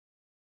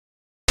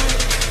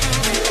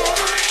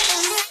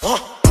Oh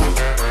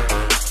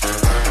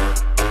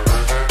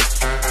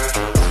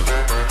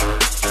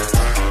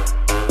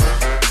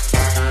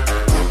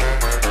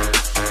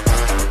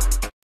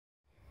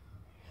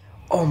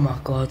my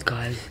god,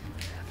 guys,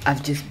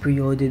 I've just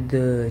pre-ordered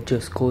the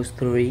Just Cause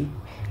 3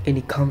 and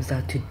it comes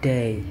out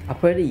today. I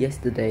pre-ordered it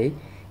yesterday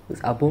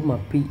because I bought my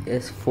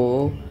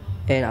PS4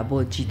 and I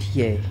bought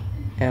GTA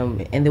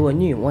and they were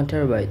new, 1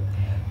 terabyte.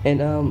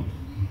 And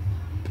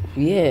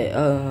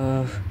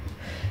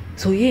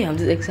so yeah, I'm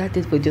just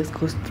excited for Just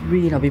Cause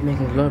 3 and I'll be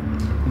making a lot of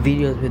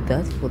videos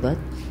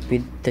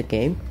with the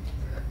game,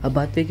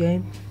 about the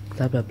game,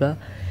 blah blah blah.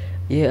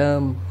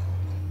 I'm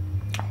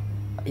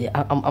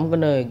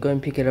gonna go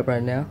and pick it up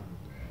right now,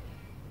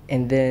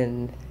 and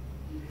then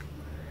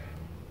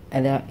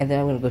I'm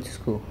gonna go to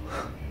school.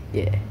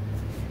 Yeah,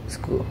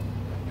 school.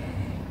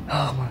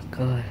 Oh my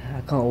god,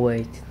 I can't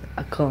wait.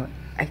 I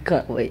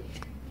can't wait.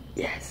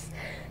 Yes,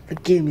 the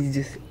game is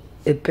just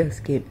the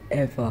best game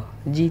ever.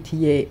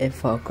 GTA and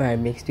Far Cry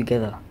mixed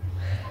together.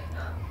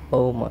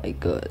 Oh my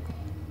god.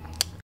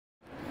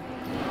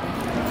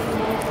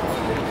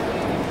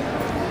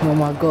 Oh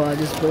my god, I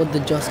just bought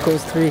the Just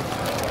Cause 3.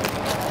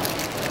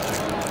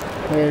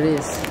 There it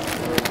is.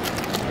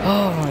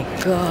 Oh my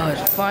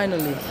god,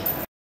 finally.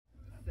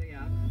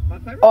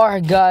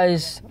 Alright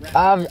guys,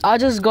 I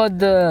just got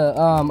the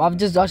I've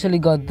just actually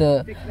got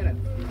the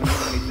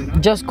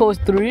Just Cause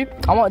 3.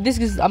 I'm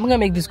gonna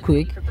make this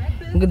quick.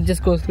 I'm gonna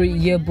Just Cause 3,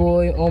 yeah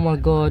boy. Oh my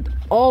god,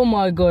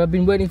 I've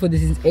been waiting for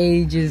this since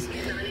ages.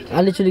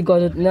 I literally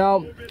got it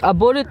now. I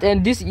bought it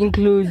and this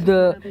includes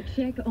the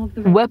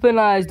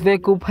weaponized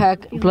vehicle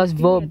pack plus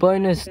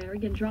bonus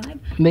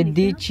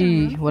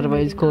Medici, whatever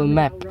it's called,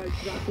 map.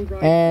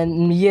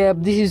 And yeah,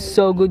 this is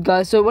so good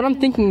guys. So what I'm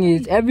thinking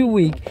is every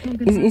week,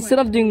 instead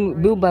of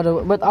doing build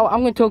battle, but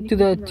I'm gonna talk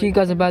to you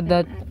guys about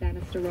that,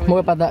 more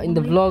about that in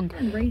the vlog.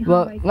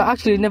 Well, no,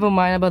 actually never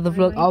mind about the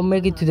vlog, I'll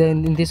make it today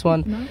in this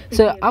one.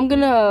 So I'll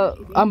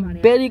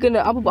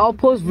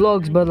post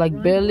vlogs, but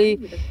like barely,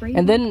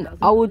 and then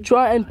I will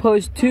try and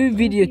post 2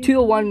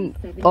 or 1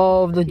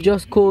 of the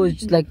Just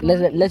Cause, like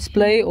let's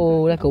play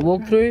or like a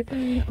walkthrough,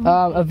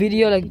 a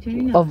video like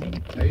of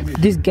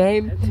this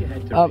game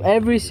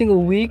every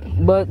single week,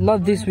 but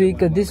not this week.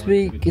 This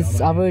week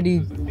I've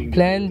already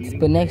planned,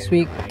 but next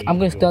week I'm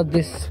gonna start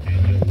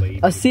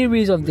a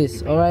series of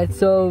this. All right,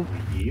 so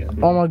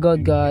oh my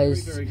god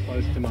guys, do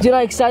you know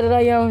how excited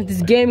I am?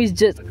 This game is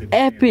just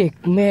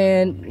epic,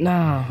 man.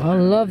 Nah, I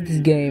love this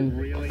game.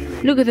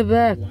 Look at the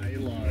back,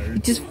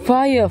 it's just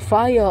fire.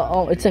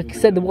 Oh, it's like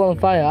set the world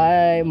on fire.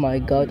 Oh my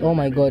god,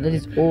 that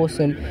is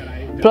awesome.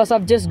 Plus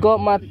I've just got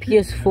my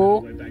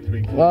PS4.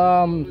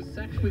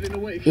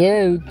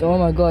 Yeah, oh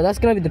my god, that's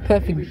gonna be the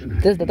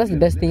perfect, that's the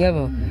best thing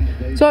ever.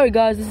 Sorry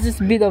guys, there's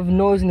just a bit of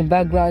noise in the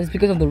background. It's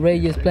because of the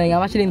radio playing.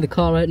 I'm actually in the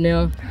car right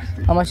now.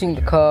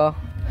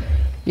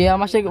 Yeah,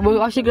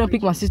 we're actually gonna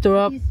pick my sister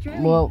up.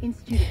 Well,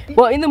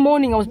 in the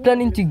morning I was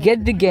planning to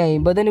get the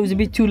game, but then it was a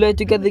bit too late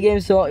to get the game.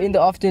 So in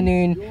the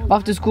afternoon,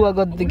 after school, I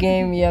got the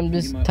game. Yeah, I'm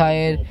just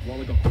tired.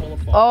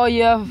 Oh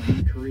yeah,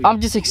 I'm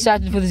just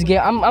excited for this game.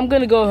 I'm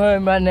gonna go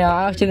home right now.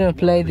 I'm actually gonna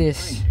play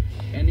this.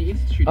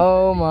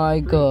 Oh my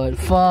god,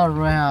 far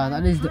out.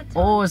 That is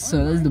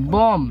awesome. That is the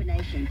bomb.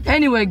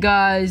 Anyway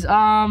guys,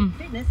 I'm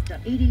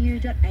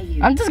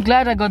just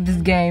glad I got this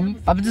game.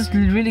 I'm just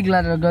really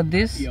glad I got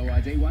this. Yeah,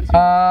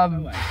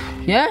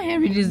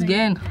 here it is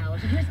again.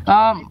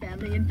 I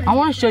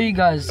want to show you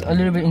guys a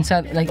little bit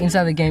inside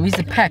the game. It's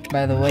a pack,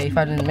 by the way, if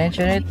I didn't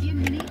mention it.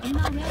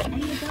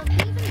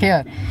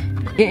 Here,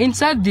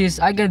 inside this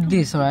I got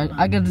this, alright.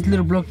 I got this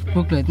little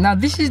booklet. Now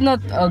this is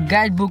not a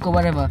guidebook or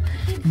whatever.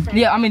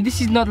 Yeah, I mean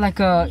this is not like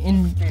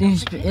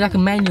like a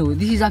manual.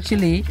 This is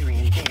actually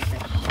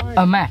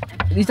a map.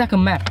 It's like a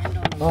map.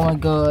 Oh my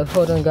god,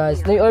 hold on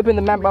guys, let me open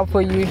the map up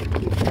for you.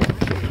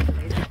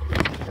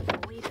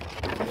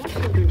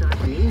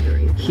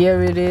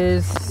 Here it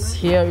is.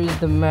 Here is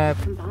the map.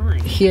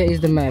 Here is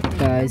the map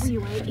guys.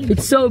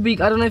 It's so big,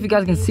 I don't know if you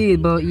guys can see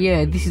it, but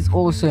yeah, this is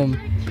awesome.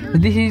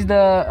 This is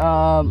the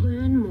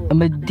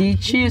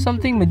Medici or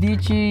something,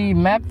 Medici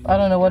map. I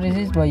don't know what it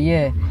is, but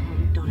yeah,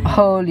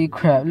 holy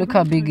crap, look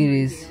how big it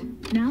is.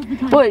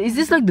 Wait, is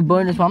this like the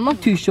bonus one? I'm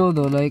not too sure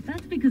though. Like,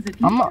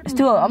 I'm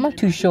not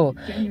too sure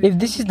if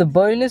this is the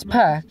bonus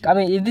pack. I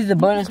mean, if this is the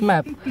bonus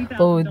map,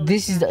 or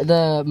this is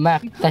the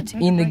map that's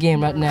in the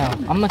game right now.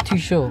 I'm not too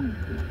sure.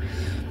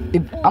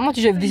 I'm not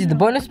too sure if this is the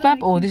bonus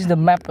map or this is the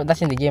map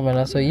that's in the game right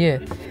now. So yeah.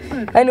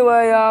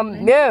 Anyway,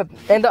 yeah,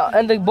 and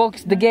the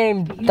box, the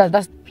game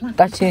that's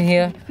in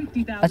here.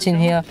 That's in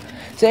here.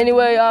 So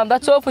anyway,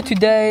 that's all for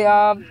today.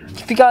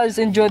 If you guys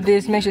enjoyed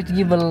this, make sure to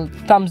give a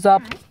thumbs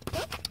up.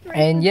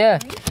 And yeah,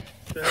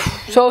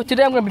 so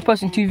today I'm gonna be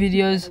posting 2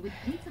 videos.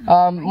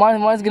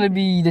 One's gonna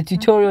be the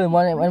tutorial, and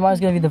one's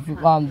gonna be the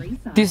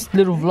this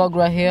little vlog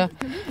right here,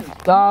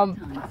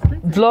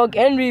 vlog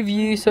and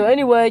review. So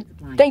anyway,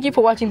 thank you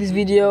for watching this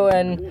video,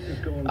 and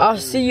I'll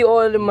see you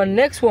all in my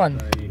next one.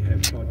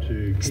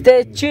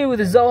 Stay tuned with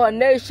the Zohan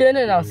Nation,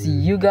 and I'll see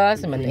you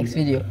guys in my next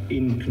video.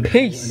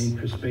 Peace.